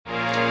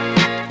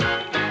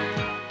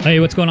Hey,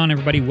 what's going on,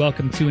 everybody?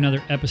 Welcome to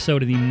another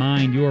episode of the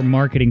Mind Your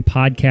Marketing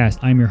podcast.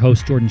 I'm your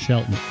host, Jordan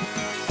Shelton.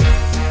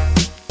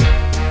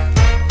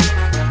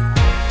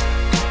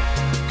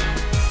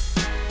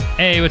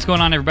 Hey, what's going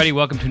on, everybody?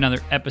 Welcome to another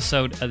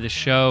episode of the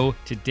show.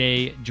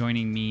 Today,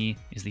 joining me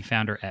is the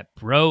founder at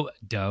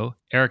BroDough,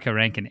 Erica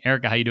Rankin.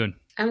 Erica, how you doing?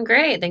 I'm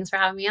great. Thanks for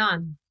having me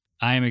on.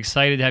 I am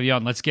excited to have you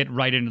on. Let's get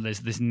right into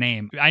this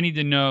name. I need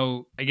to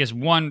know, I guess,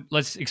 one,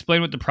 let's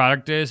explain what the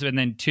product is, and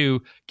then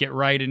two, get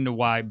right into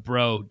why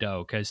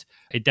BroDough, because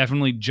it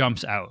definitely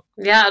jumps out.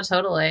 Yeah,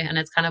 totally. And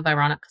it's kind of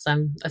ironic because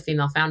I'm a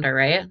female founder,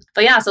 right?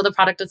 But yeah, so the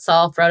product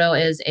itself,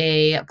 BroDough, is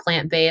a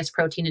plant-based,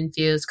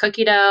 protein-infused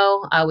cookie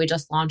dough. We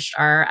just launched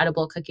our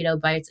edible cookie dough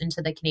bites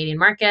into the Canadian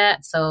market.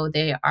 So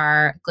they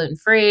are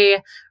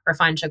gluten-free,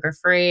 refined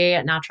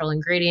sugar-free, natural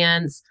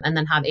ingredients, and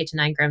then have 8 to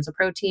 9 grams of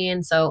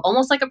protein. So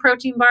almost like a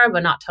protein bar,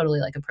 but not totally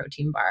like a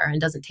protein bar, and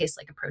doesn't taste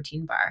like a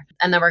protein bar.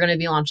 And then we're going to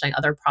be launching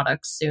other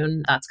products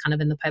soon. That's kind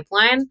of in the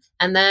pipeline.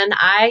 And then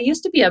I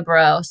used to be a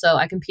bro. So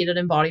I competed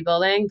in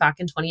bodybuilding back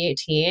in 2018.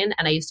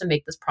 And I used to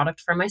make this product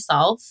for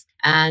myself.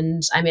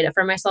 And I made it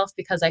for myself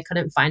because I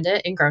couldn't find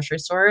it in grocery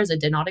stores. It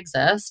did not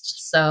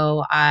exist.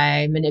 So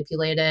I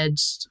manipulated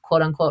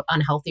quote unquote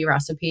unhealthy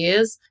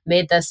recipes,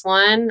 made this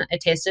one.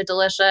 It tasted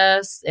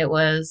delicious. It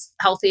was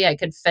healthy. I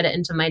could fit it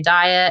into my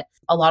diet.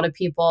 A lot of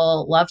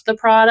people loved the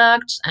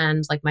product,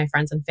 and like my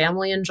friends and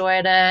family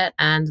enjoyed it.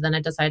 And then I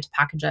decided to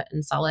package it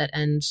and sell it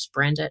and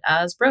brand it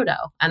as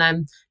BroDough. And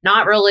I'm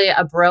not really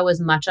a bro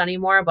as much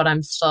anymore, but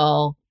I'm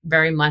still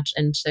very much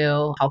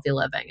into healthy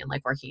living and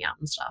like working out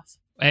and stuff.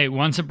 Hey,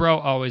 once a bro,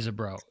 always a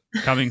bro.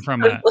 Coming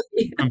from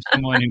from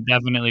someone who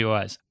definitely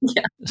was.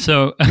 Yeah.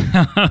 So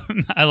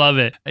I love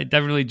it. It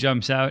definitely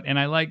jumps out. And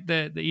I like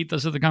the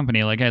ethos of the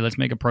company. Like, hey, let's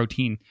make a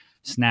protein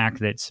snack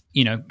that's,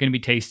 going to be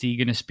tasty,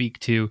 going to speak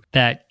to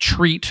that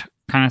treat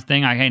kind of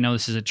thing. I know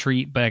this is a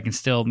treat, but I can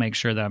still make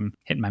sure that I'm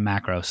hitting my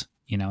macros,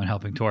 and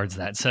helping towards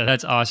that. So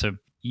that's awesome.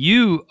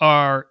 You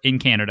are in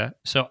Canada.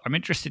 So I'm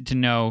interested to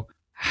know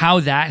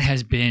how that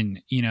has been,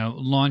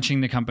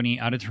 launching the company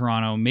out of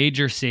Toronto,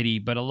 major city.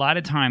 But a lot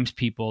of times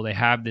people, they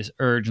have this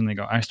urge and they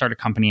go, I start a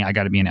company, I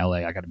got to be in LA,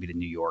 I got to be to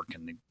New York.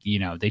 And,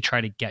 they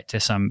try to get to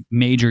some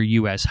major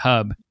US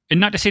hub. And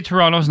not to say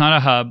Toronto's not a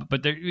hub,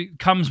 but it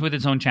comes with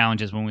its own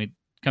challenges when we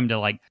come to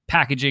like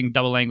packaging,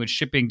 double language,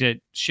 shipping to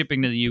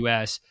the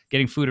US,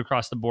 getting food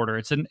across the border.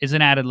 It's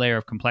an added layer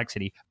of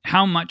complexity.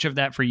 How much of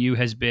that for you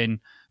has been,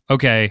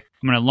 okay,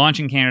 I'm going to launch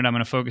in Canada, I'm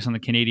going to focus on the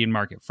Canadian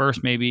market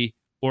first maybe,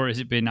 or has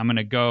it been, I'm going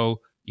to go,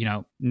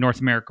 North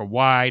America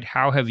wide?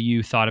 How have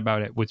you thought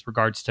about it with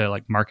regards to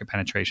like market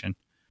penetration?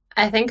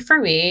 I think for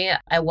me,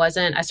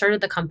 I started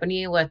the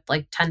company with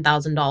like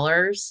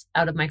 $10,000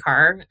 out of my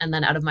car and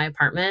then out of my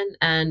apartment,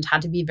 and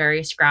had to be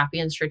very scrappy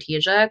and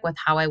strategic with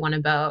how I went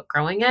about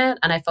growing it.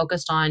 And I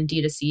focused on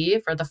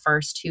D2C for the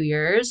first 2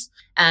 years.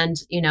 And,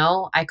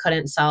 I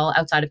couldn't sell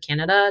outside of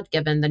Canada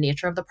given the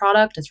nature of the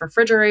product. It's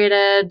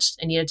refrigerated.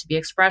 It needed to be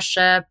express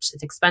shipped.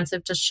 It's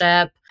expensive to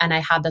ship. And I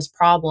had this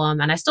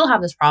problem, and I still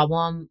have this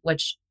problem,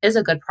 which is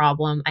a good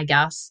problem, I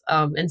guess,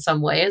 in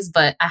some ways.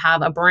 But I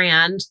have a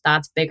brand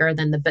that's bigger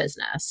than the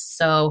business.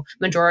 So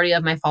majority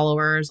of my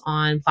followers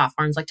on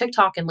platforms like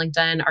TikTok and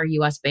LinkedIn are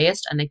US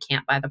based, and they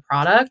can't buy the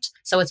product.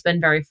 So it's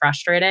been very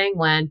frustrating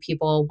when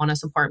people want to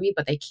support me,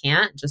 but they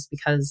can't just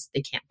because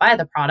they can't buy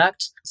the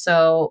product.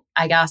 So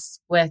I guess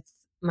with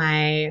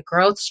my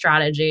growth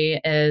strategy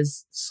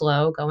is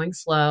going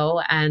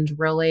slow, and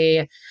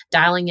really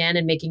dialing in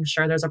and making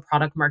sure there's a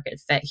product market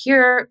fit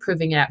here,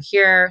 proving it out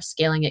here,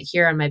 scaling it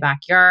here in my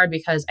backyard,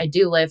 because I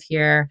do live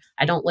here.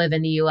 I don't live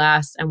in the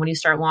US. And when you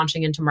start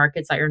launching into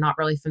markets that you're not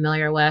really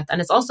familiar with,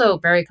 and it's also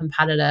very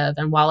competitive.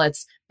 And while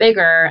it's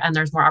bigger and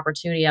there's more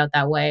opportunity out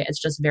that way,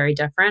 it's just very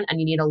different. And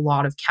you need a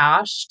lot of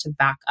cash to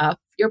back up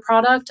your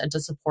product and to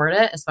support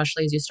it,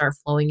 especially as you start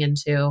flowing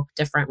into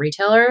different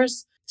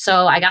retailers.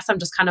 So I guess I'm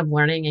just kind of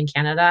learning in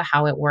Canada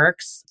how it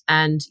works.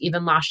 And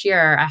even last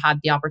year, I had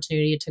the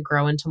opportunity to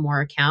grow into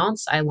more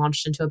accounts. I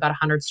launched into about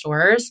 100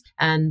 stores,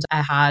 and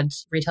I had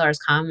retailers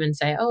come and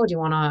say, oh, do you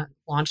want to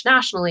launch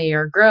nationally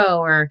or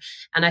grow?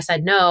 And I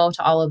said no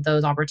to all of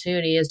those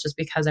opportunities just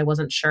because I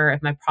wasn't sure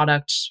if my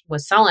product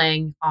was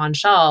selling on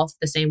shelf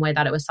the same way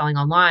that it was selling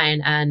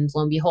online. And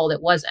lo and behold,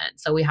 it wasn't.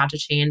 So we had to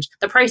change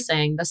the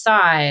pricing, the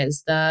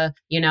size,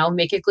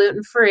 make it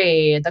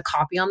gluten-free, the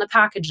copy on the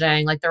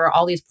packaging. Like there were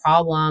all these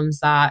problems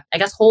that, I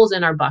guess, holes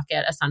in our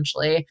bucket,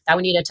 essentially, that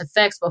we needed to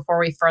fix before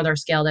we further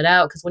scaled it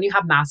out. Because when you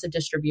have massive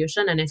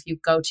distribution, and if you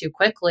go too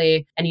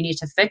quickly and you need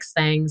to fix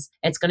things,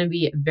 it's going to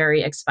be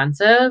very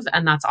expensive.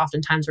 And that's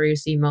oftentimes where you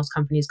see most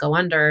companies go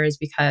under, is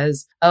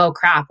because, oh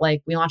crap,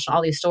 like we launched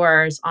all these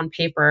stores. On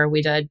paper,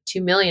 we did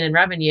 2 million in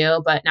revenue,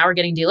 but now we're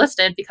getting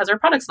delisted because our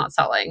product's not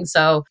selling.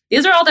 So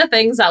these are all the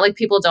things that like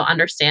people don't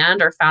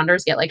understand, or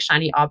founders get like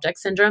shiny object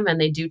syndrome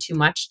and they do too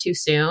much too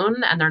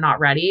soon and they're not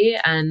ready.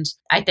 And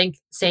I think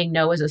saying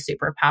no is a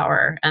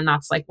superpower. And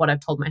that's like what I've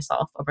told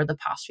myself over the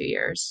past few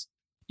years.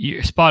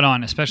 You're spot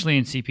on, especially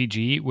in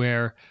CPG,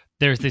 where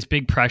there's this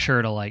big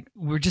pressure to like,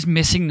 we're just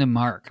missing the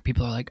mark.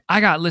 People are like, I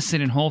got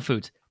listed in Whole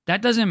Foods.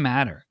 That doesn't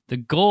matter. The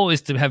goal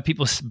is to have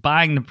people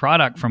buying the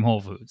product from Whole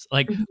Foods,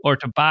 like, or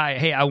to buy,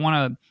 hey,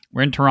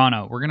 we're in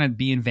Toronto. We're going to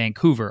be in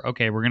Vancouver.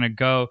 Okay, we're going to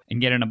go and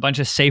get in a bunch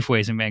of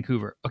Safeways in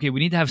Vancouver. Okay, we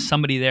need to have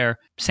somebody there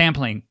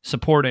sampling,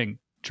 supporting,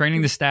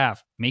 training the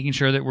staff, making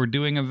sure that we're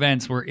doing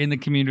events, we're in the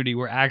community,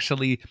 we're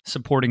actually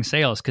supporting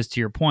sales. Because to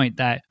your point,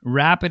 that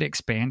rapid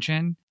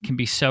expansion can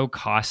be so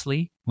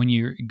costly when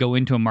you go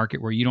into a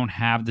market where you don't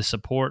have the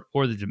support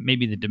or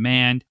maybe the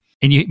demand,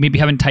 and you maybe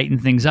haven't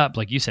tightened things up.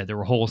 Like you said, there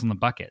were holes in the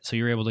bucket. So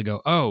you're able to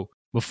go, oh,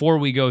 before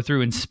we go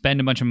through and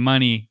spend a bunch of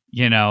money,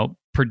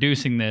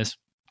 producing this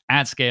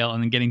at scale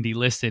and then getting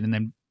delisted and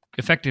then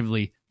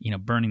effectively,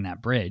 burning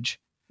that bridge.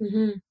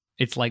 Mm-hmm.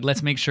 It's like,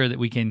 let's make sure that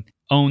we can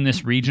own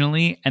this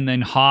regionally and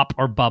then hop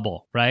or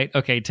bubble, right?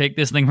 Okay, take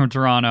this thing from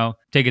Toronto,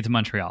 take it to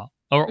Montreal,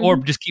 or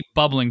just keep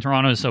bubbling.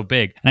 Toronto is so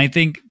big. And I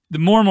think the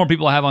more and more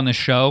people I have on the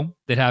show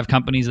that have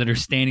companies that are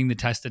standing the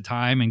test of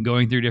time and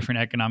going through different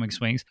economic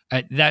swings,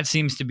 that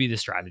seems to be the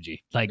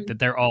strategy, like that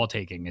they're all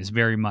taking is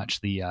very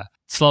much the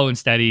slow and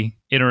steady,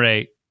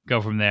 iterate,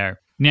 go from there.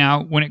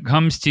 Now, when it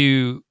comes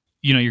to,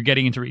 you're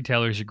getting into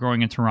retailers, you're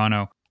growing in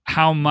Toronto,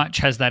 how much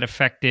has that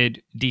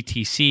affected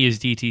DTC? Is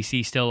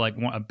DTC still like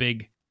a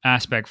big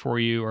aspect for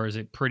you, or is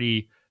it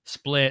pretty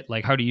split?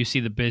 Like, how do you see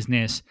the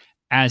business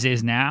as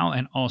is now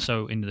and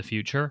also into the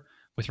future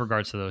with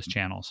regards to those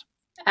channels?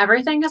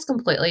 Everything is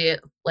completely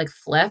like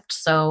flipped.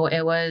 So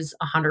it was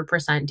 100%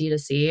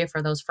 D2C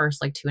for those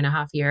first like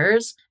 2.5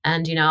 years.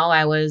 And,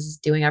 I was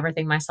doing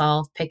everything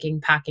myself, picking,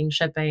 packing,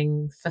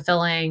 shipping,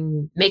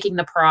 fulfilling, making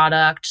the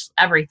product,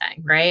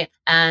 everything. Right.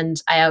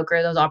 And I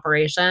outgrew those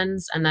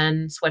operations and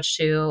then switched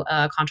to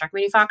a contract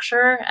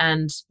manufacturer.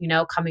 And,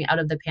 coming out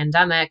of the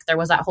pandemic, there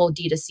was that whole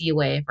D2C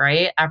wave,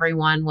 right?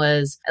 Everyone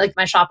was like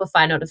my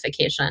Shopify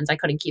notifications. I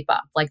couldn't keep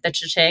up. Like the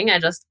cha-ching, I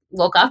just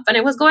woke up and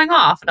it was going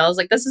off. And I was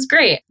like, this is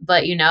great.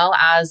 But,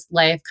 as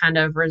life kind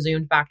of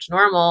resumed back to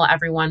normal,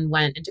 everyone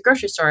went into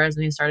grocery stores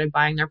and they started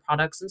buying their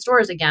products in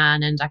stores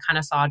again. And I kind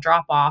of saw a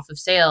drop off of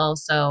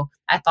sales. So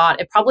I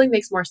thought it probably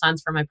makes more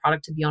sense for my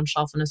product to be on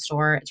shelf in a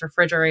store. It's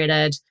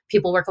refrigerated.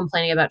 People were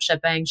complaining about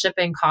shipping.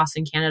 Shipping costs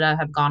in Canada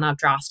have gone up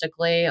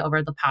drastically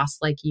over the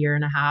past like 1.5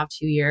 years,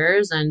 2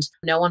 years. And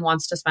no one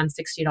wants to spend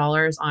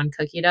 $60 on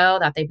cookie dough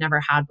that they've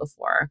never had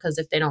before. Because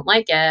if they don't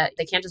like it,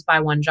 they can't just buy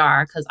one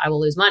jar because I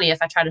will lose money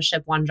if I try to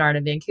ship one jar to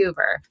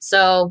Vancouver.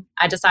 So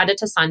I decided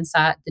to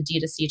sunset the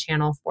D2C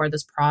channel for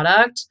this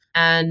product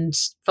and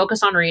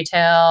focus on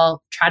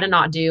retail, try to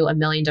not do a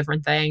million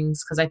different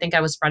things because I think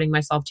I was spreading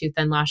myself too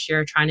thin last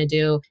year trying to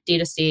do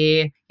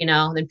D2C,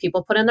 then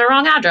people put in the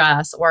wrong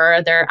address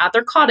or they're at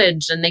their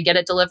cottage and they get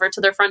it delivered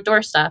to their front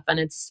doorstep and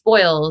it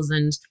spoils.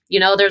 And,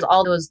 there's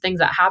all those things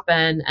that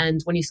happen.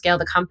 And when you scale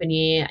the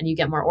company and you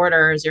get more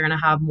orders, you're going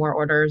to have more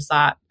orders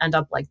that end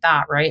up like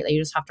that, right? That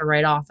you just have to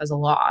write off as a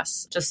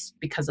loss just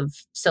because of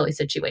silly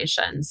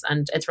situations.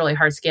 And it's really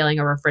hard scaling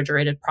a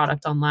refrigerated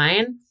product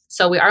online.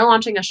 So we are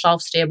launching a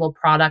shelf-stable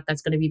product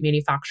that's going to be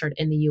manufactured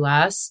in the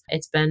US.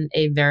 It's been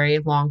a very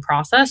long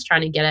process trying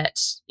to get it,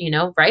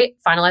 right,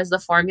 finalize the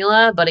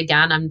formula. But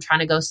again, I'm trying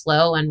to go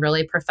slow and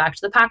really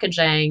perfect the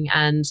packaging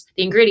and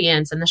the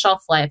ingredients and the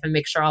shelf life and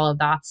make sure all of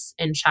that's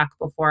in check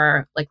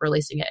before like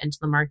releasing it into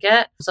the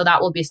market. So that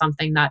will be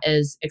something that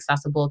is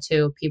accessible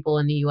to people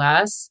in the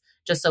US,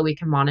 just so we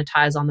can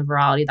monetize on the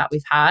virality that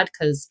we've had,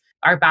 because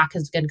our back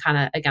has been kind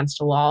of against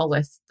a wall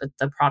with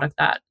the product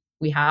that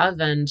we have.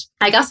 And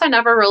I guess I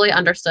never really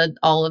understood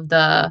all of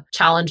the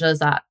challenges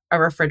that a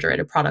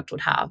refrigerated product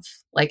would have.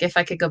 Like if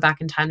I could go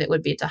back in time, it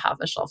would be to have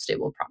a shelf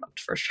stable product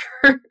for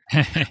sure.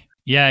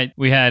 Yeah,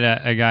 we had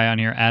a guy on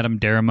here, Adam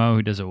Deramo,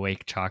 who does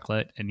Awake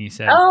Chocolate, and he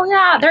said, "Oh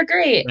yeah, they're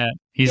great."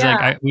 He's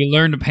like, we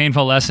learned a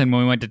painful lesson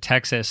when we went to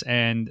Texas,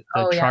 and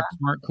the trucks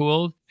weren't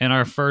cooled, and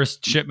our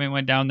first shipment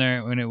went down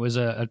there, and it was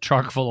a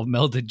truck full of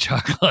melted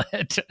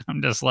chocolate.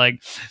 I'm just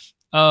like,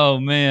 oh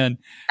man,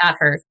 that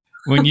hurt.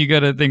 When you got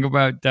to think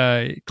about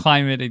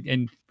climate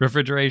and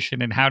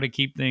refrigeration and how to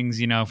keep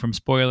things, from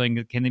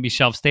spoiling, can they be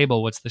shelf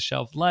stable? What's the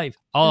shelf life?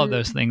 All of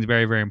those things,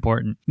 very, very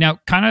important. Now,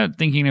 kind of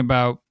thinking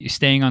about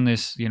staying on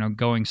this,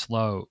 going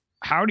slow.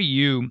 How do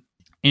you,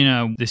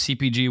 the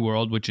CPG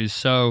world, which is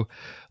so,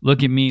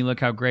 look at me,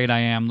 look how great I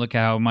am, look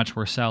how much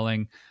we're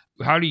selling.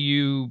 How do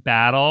you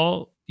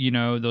battle,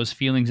 those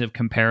feelings of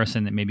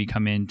comparison that maybe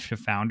come into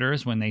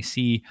founders when they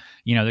see,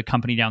 the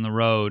company down the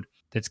road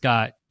that's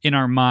got in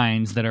our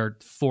minds that are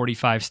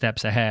 45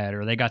 steps ahead,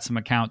 or they got some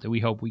account that we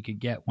hope we could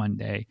get one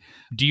day.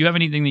 Do you have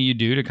anything that you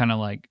do to kind of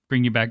like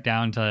bring you back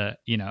down to,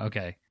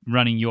 okay,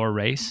 running your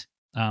race,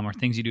 or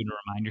things you do to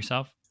remind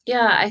yourself?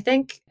 Yeah, I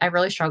think I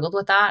really struggled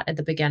with that at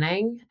the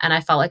beginning. And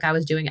I felt like I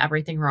was doing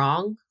everything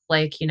wrong.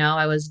 Like,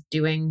 I was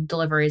doing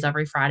deliveries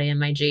every Friday in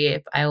my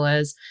Jeep. I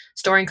was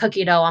storing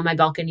cookie dough on my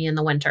balcony in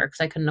the winter because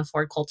I couldn't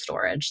afford cold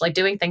storage, like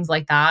doing things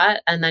like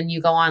that. And then you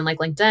go on like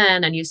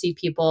LinkedIn and you see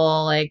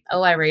people like,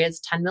 oh, I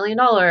raised $10 million.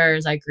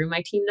 I grew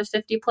my team to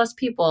 50 plus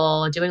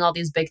people, doing all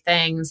these big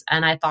things.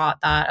 And I thought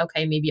that,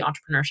 okay, maybe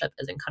entrepreneurship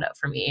isn't cut out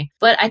for me.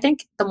 But I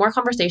think the more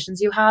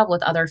conversations you have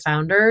with other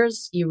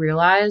founders, you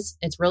realize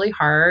it's really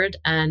hard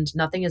and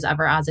nothing is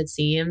ever as it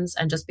seems.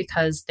 And just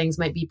because things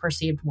might be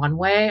perceived one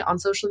way on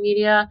social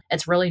media,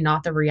 it's really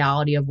not the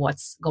reality of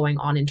what's going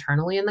on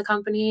internally in the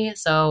company.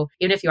 So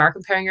even if you are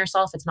comparing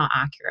yourself, it's not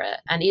accurate.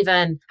 And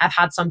even I've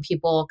had some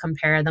people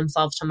compare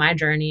themselves to my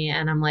journey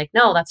and I'm like,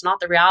 no, that's not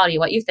the reality.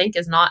 What you think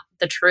is not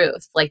the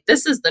truth. Like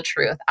this is the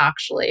truth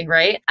actually,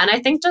 right? And I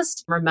think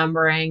just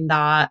remembering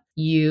that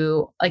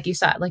you, like you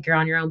said, like you're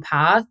on your own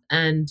path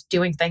and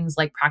doing things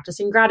like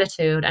practicing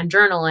gratitude and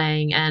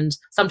journaling. And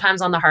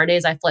sometimes on the hard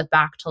days, I flip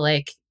back to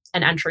like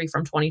an entry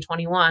from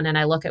 2021 and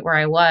I look at where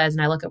I was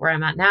and I look at where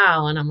I'm at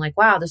now and I'm like,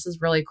 wow, this is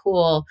really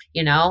cool.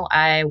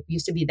 I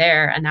used to be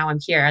there and now I'm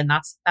here. And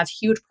that's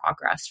huge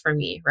progress for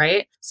me,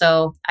 right?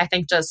 So I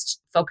think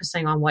just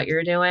focusing on what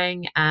you're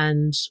doing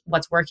and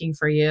what's working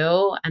for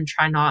you and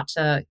try not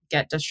to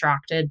get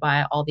distracted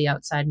by all the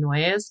outside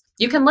noise.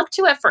 You can look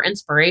to it for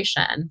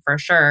inspiration for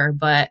sure,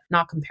 but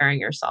not comparing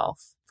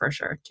yourself for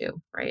sure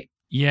too, right?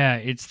 Yeah,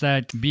 it's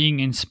that being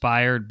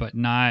inspired, but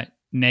not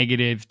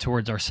negative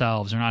towards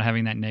ourselves or not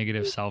having that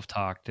negative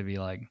self-talk to be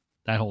like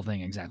that whole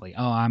thing exactly.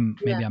 Oh, I'm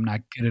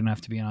not good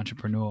enough to be an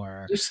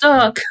entrepreneur. You're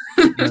stuck.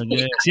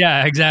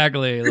 Yeah,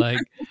 exactly. Like,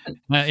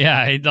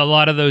 a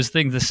lot of those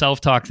things, the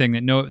self-talk thing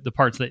the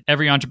parts that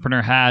every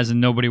entrepreneur has and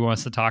nobody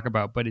wants to talk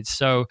about. But it's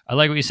so, I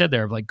like what you said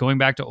there of like going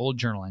back to old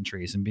journal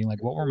entries and being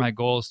like, what were my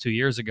goals 2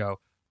 years ago?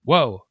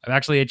 Whoa, I've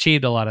actually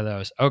achieved a lot of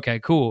those. Okay,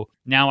 cool.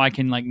 Now I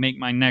can like make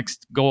my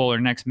next goal or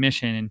next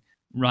mission and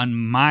run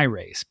my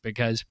race.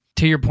 Because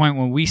to your point,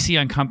 when we see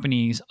on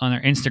companies on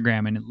their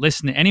Instagram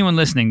and anyone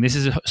listening, this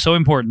is so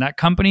important. That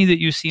company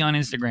that you see on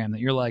Instagram that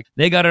you're like,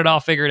 they got it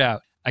all figured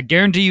out. I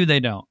guarantee you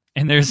they don't.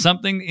 And there's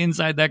something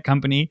inside that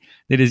company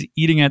that is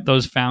eating at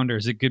those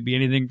founders. It could be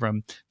anything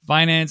from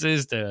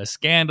finances to a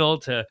scandal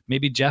to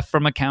maybe Jeff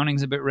from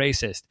accounting's a bit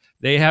racist.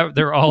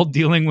 They're all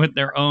dealing with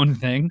their own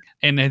thing.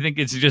 And I think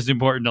it's just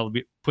important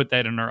to put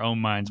that in our own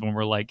minds when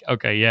we're like,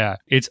 okay, yeah,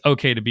 it's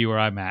okay to be where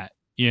I'm at,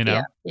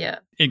 Yeah.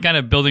 And kind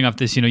of building off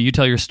this, you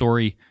tell your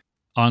story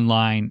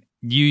online,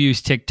 you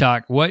use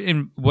TikTok. What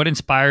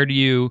inspired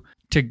you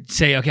to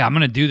say, okay, I'm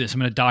going to do this. I'm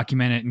going to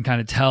document it and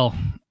kind of tell,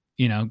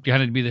 kind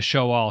of be the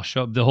show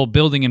the whole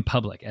building in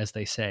public, as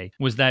they say.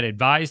 Was that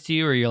advised to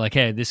you or you're like,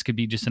 hey, this could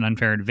be just an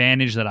unfair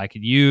advantage that I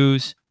could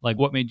use? Like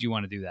what made you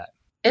want to do that?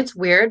 It's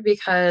weird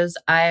because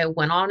I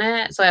went on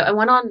it. So I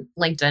went on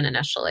LinkedIn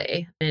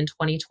initially in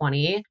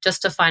 2020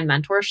 just to find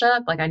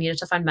mentorship. Like I needed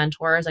to find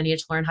mentors. I needed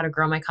to learn how to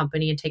grow my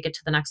company and take it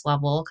to the next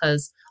level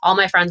because all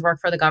my friends work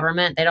for the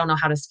government. They don't know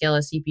how to scale a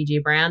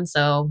CPG brand.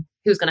 So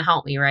who's going to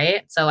help me,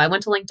 right? So I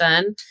went to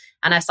LinkedIn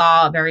and I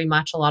saw very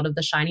much a lot of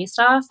the shiny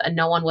stuff and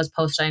no one was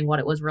posting what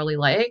it was really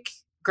like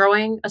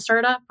growing a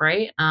startup,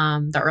 right?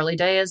 The early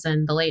days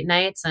and the late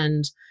nights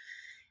and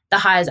the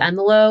highs and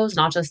the lows,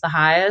 not just the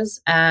highs.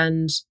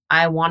 And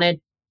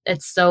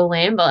it's so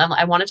lame, but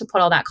I wanted to put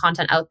all that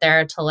content out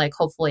there to like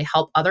hopefully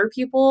help other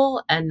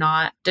people and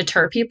not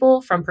deter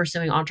people from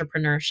pursuing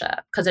entrepreneurship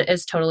because it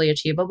is totally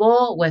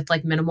achievable with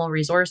like minimal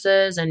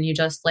resources. And you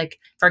just like,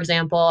 for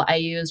example, I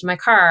used my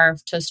car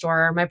to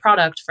store my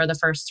product for the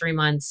first 3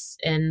 months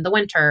in the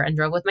winter and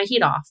drove with my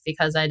heat off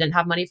because I didn't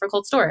have money for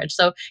cold storage.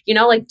 So,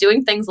 like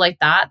doing things like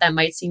that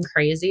might seem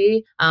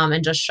crazy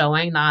and just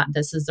showing that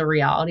this is the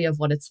reality of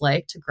what it's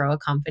like to grow a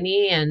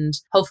company and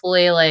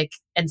hopefully like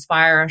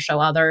inspire or show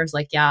others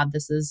like, yeah,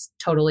 this is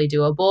totally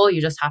doable. You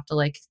just have to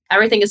like,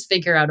 everything is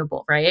figure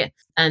outable, right?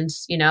 And,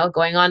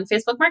 going on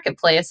Facebook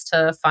Marketplace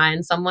to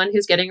find someone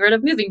who's getting rid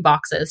of moving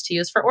boxes to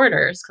use for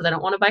orders because I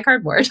don't want to buy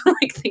cardboard,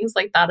 like things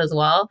like that as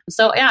well.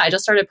 So yeah, I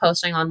just started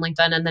posting on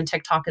LinkedIn and then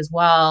TikTok as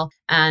well.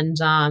 And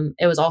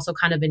it was also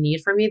kind of a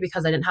need for me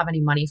because I didn't have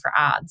any money for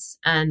ads.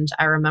 And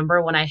I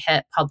remember when I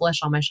hit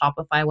publish on my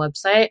Shopify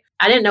website,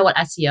 I didn't know what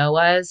SEO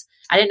was.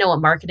 I didn't know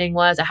what marketing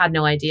was. I had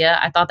no idea.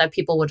 I thought that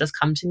people would just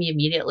come to me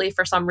immediately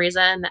for some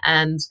reason.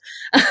 And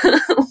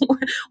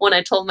when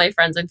I told my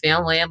friends and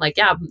family, I'm like,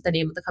 yeah, the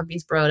name of the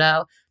company's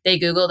Brodo. They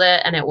Googled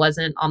it and it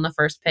wasn't on the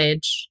first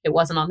page. It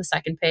wasn't on the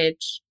second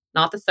page,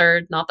 not the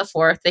third, not the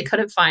fourth. They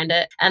couldn't find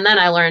it. And then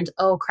I learned,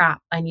 oh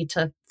crap, I need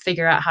to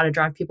figure out how to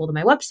drive people to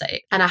my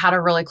website. And I had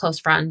a really close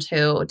friend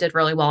who did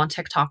really well on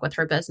TikTok with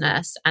her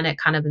business. And it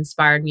kind of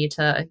inspired me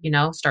to,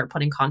 start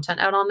putting content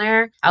out on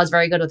there. I was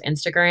very good with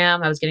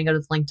Instagram. I was getting good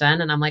with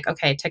LinkedIn. And I'm like,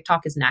 okay,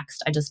 TikTok is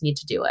next. I just need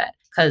to do it.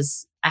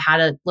 Because I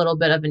had a little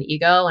bit of an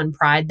ego and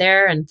pride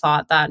there and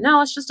thought that,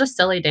 no, it's just a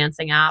silly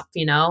dancing app.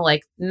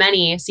 Like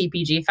many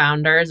CPG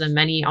founders and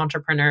many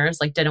entrepreneurs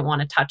like didn't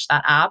want to touch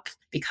that app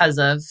because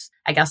of,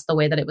 I guess, the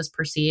way that it was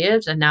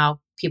perceived. And now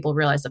people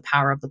realize the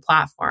power of the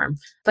platform.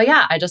 But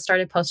yeah, I just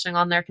started posting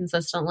on there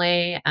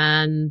consistently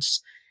and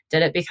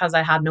did it because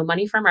I had no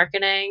money for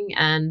marketing,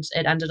 and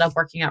it ended up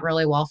working out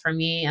really well for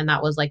me. And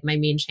that was like my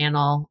main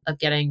channel of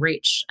getting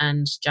reach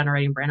and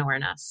generating brand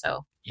awareness.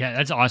 So yeah,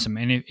 that's awesome.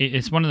 And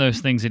it's one of those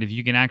things that if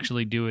you can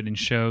actually do it and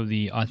show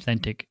the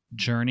authentic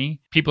journey,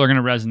 people are going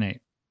to resonate.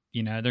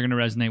 They're going to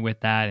resonate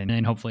with that. And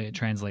then hopefully it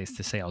translates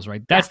to sales,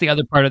 right? That's the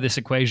other part of this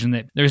equation,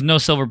 that there's no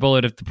silver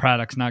bullet if the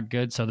product's not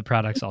good. So the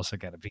product's also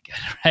got to be good,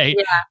 right?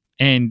 yeah.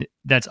 And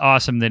that's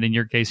awesome that in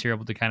your case, you're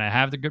able to kind of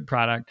have the good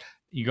product.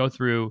 You go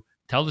through,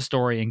 tell the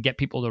story, and get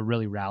people to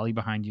really rally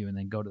behind you, and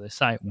then go to the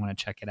site, want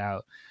to check it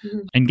out,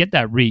 and get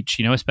that reach,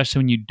 especially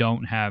when you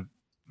don't have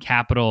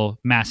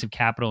massive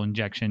capital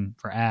injection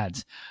for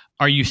ads.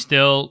 Are you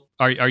still,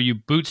 are you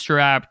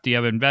bootstrapped? Do you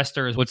have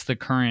investors? What's the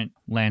current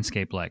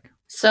landscape like?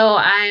 So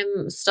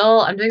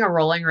I'm doing a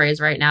rolling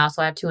raise right now.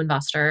 So I have 2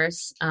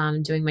 investors,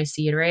 doing my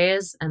seed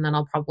raise, and then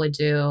I'll probably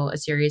do a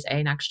Series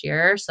A next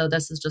year. So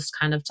this is just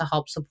kind of to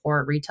help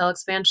support retail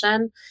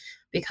expansion,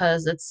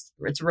 because it's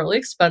really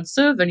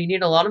expensive and you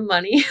need a lot of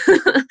money.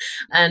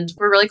 And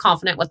we're really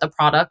confident with the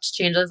product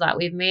changes that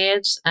we've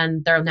made,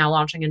 and they're now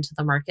launching into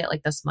the market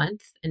like this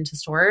month into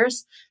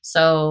stores.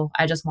 So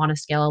I just want to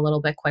scale a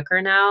little bit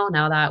quicker now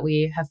that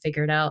we have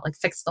figured out, like,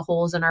 fix the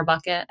holes in our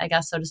bucket, I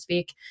guess, so to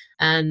speak.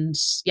 And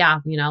yeah,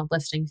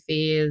 listing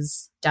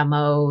fees,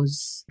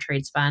 demos,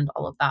 trade spend,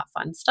 all of that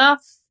fun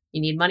stuff.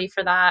 You need money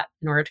for that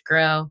in order to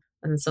grow.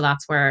 And so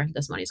that's where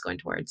this money is going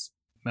towards.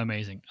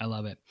 Amazing. I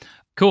love it.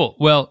 Cool.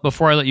 Well,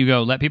 before I let you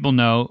go, let people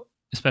know,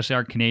 especially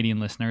our Canadian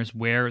listeners,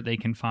 where they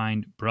can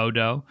find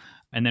Brodo,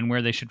 and then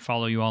where they should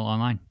follow you all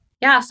online.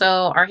 Yeah,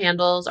 so our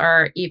handles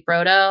are Eat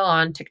Brodo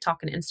on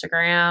TikTok and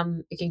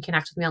Instagram. You can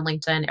connect with me on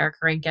LinkedIn, Erica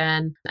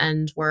Rankin,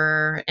 and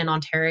we're in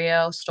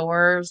Ontario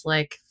stores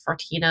like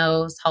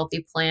Fortino's,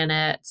 Healthy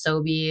Planet,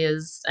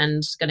 Sobeys,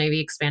 and going to be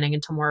expanding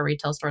into more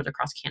retail stores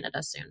across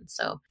Canada soon.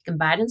 So you can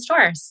buy it in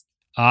stores.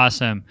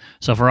 Awesome.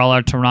 So for all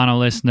our Toronto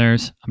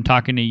listeners, I'm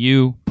talking to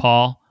you,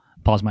 Paul.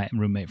 Paul's my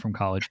roommate from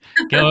college.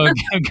 Go.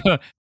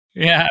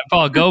 Yeah,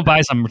 Paul, go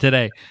buy some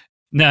today.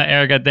 No,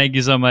 Erica, thank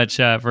you so much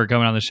for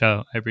coming on the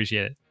show. I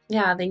appreciate it.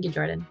 Yeah, thank you,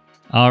 Jordan.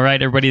 All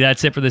right, everybody,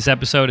 that's it for this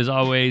episode. As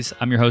always,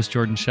 I'm your host,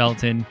 Jordan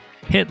Shelton.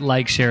 Hit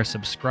like, share,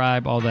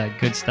 subscribe, all that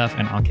good stuff,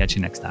 and I'll catch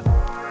you next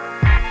time.